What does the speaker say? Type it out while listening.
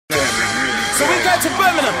So we go to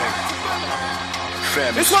Birmingham.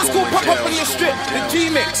 This one's called Pop Up on Your Strip, the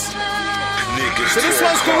G-Mix. So this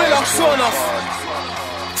one's Gorilla, Sawnoff,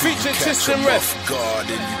 featuring Tristan Rev.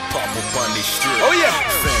 Oh yeah.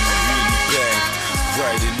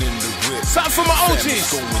 Something for my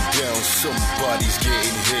OGs. Somebody's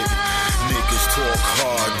getting hit. Niggas talk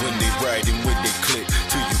hard when they riding with their clip,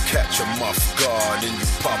 till you catch them off guard and you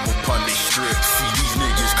pop up on their strip. See, these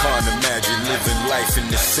niggas can't imagine living life in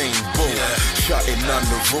the same boat. Shotting on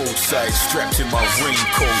the roadside, strapped in my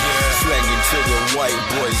raincoat. Slanging to the white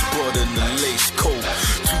boys, brought in the lace coat.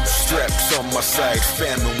 2 straps on my side,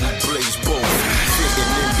 famine, we blaze both.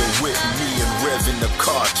 Sitting in the whip, me and Rev in the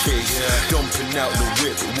car chase. Dumping out the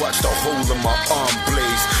whip, watch the hole in my arm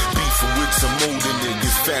blaze. Beefing with some older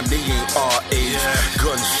niggas, fam, they ain't our age.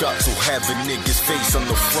 Gunshots will have a nigga's face on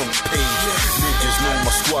the front page. Niggas know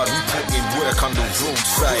my squad, we put in work on the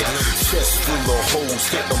roadside. Chest full of holes,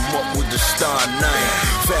 hit them up with the star 9.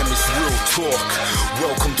 Fam, it's real talk,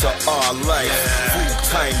 welcome to our life.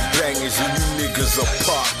 Full-time bangers and you niggas are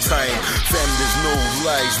part-time. Fam, there's no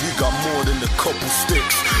lies, we got more than a couple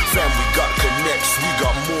sticks. Fam, we got connects, we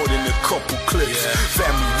got more than a couple clips.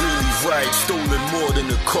 Fam, we really ride, stolen more than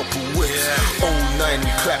a couple whips. 09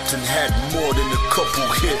 we clapped and had more than a couple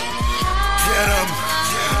hit. Get 'em.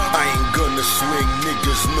 I ain't gonna swing,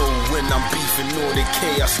 niggas know when I'm beefing all the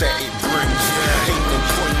chaos that it brings. Ain't no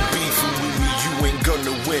point beefing with me, you ain't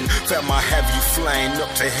gonna win. Fam, I have you flying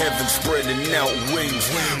up to heaven, spreading out wings.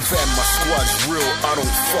 Fam, my squad's real, I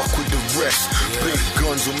don't fuck with the rest. Big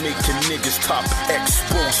guns will make your niggas top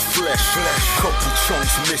exposed flesh. Couple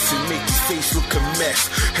chunks missing, make his face look a mess.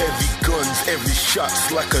 Heavy guns, every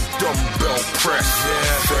shot's like a dumbbell press.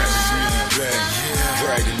 Fam, really bang,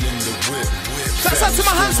 riding in the whip. Shouts out to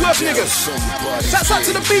my Handsworth niggas. Shouts out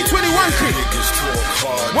to the B21 crew.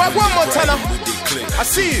 What one more, Tanner? I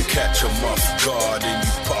see you. Catch 'em off guard and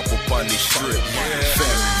you pop up on the strip.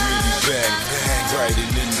 Family really bang,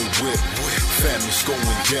 riding in the whip. Family's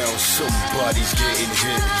going down, somebody's getting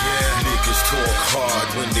hit. Niggas talk hard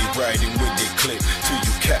when they riding with their clip, till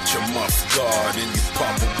you catch 'em off guard and you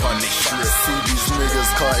pop up on the strip. See, these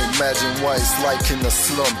niggas can't imagine what it's like in the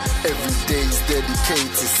slum. Every day's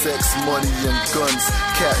dedicated to sex, money and guns.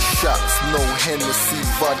 Cat shots, no Hennessy,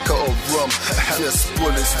 vodka or rum. Just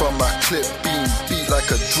bullets from my clip being beat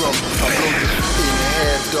like a drum. I'm loaded in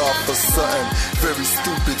head off for something very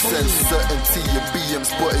stupid. Send something to your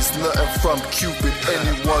BMs, but it's nothing from Cupid.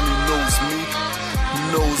 Anyone who knows me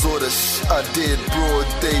knows all the I did. Broad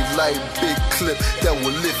daylight, big clip that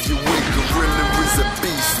will lift you weight. Gorilla is a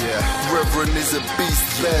beast, Revrun is a beast.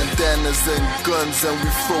 Bandanas and guns and we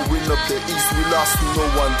throwing up the east. We lost no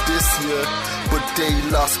one this year, but they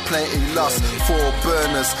lost plenty. Lost 4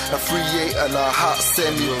 burners, a 3.8 and a hot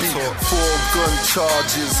semi-beat. 4 gun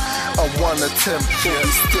charges, I 1 attempt, but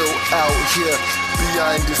we still out here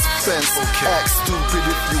behind this fence. Act stupid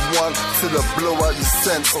if you want till I blow out your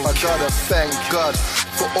sense. I gotta thank God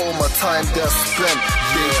for all my time that's spent.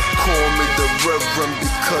 They call me the Revrun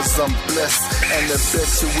because I'm blessed. And I bet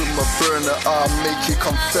you with my burner I'll make you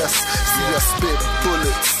confess. See, I spit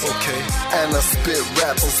bullets, and I spit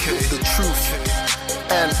raps, I spit the truth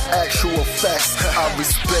and actual facts. I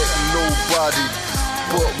respect nobody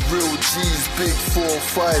but real G's, big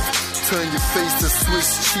 4-5. Turn your face to Swiss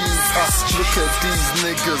cheese. I look at these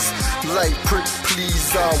niggas like prick, please.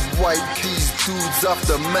 I wipe these dudes off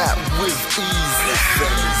the map with ease.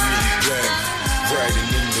 Family really bang, riding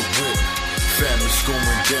in the whip. Family's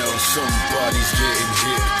going down, somebody's getting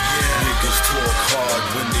hit. Niggas talk hard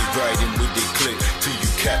when they riding with their clip, till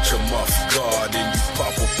you catch 'em off guard and you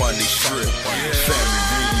pop up on their strip. Family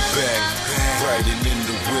really bang, riding in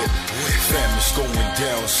the whip. Family's going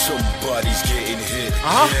down, somebody's getting hit.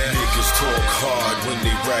 Niggas talk hard when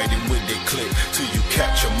they riding with their clip, till you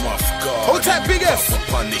catch 'em off guard. Hold tight, Big F. Pop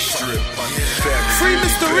up on their strip. Free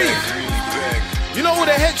Mr. Reed. You know who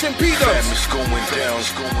the Hench and P does? Family's going down,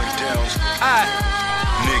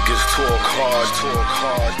 Niggas talk hard.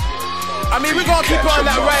 I mean, we're gonna keep on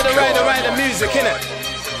that rider music, innit?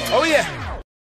 Oh yeah.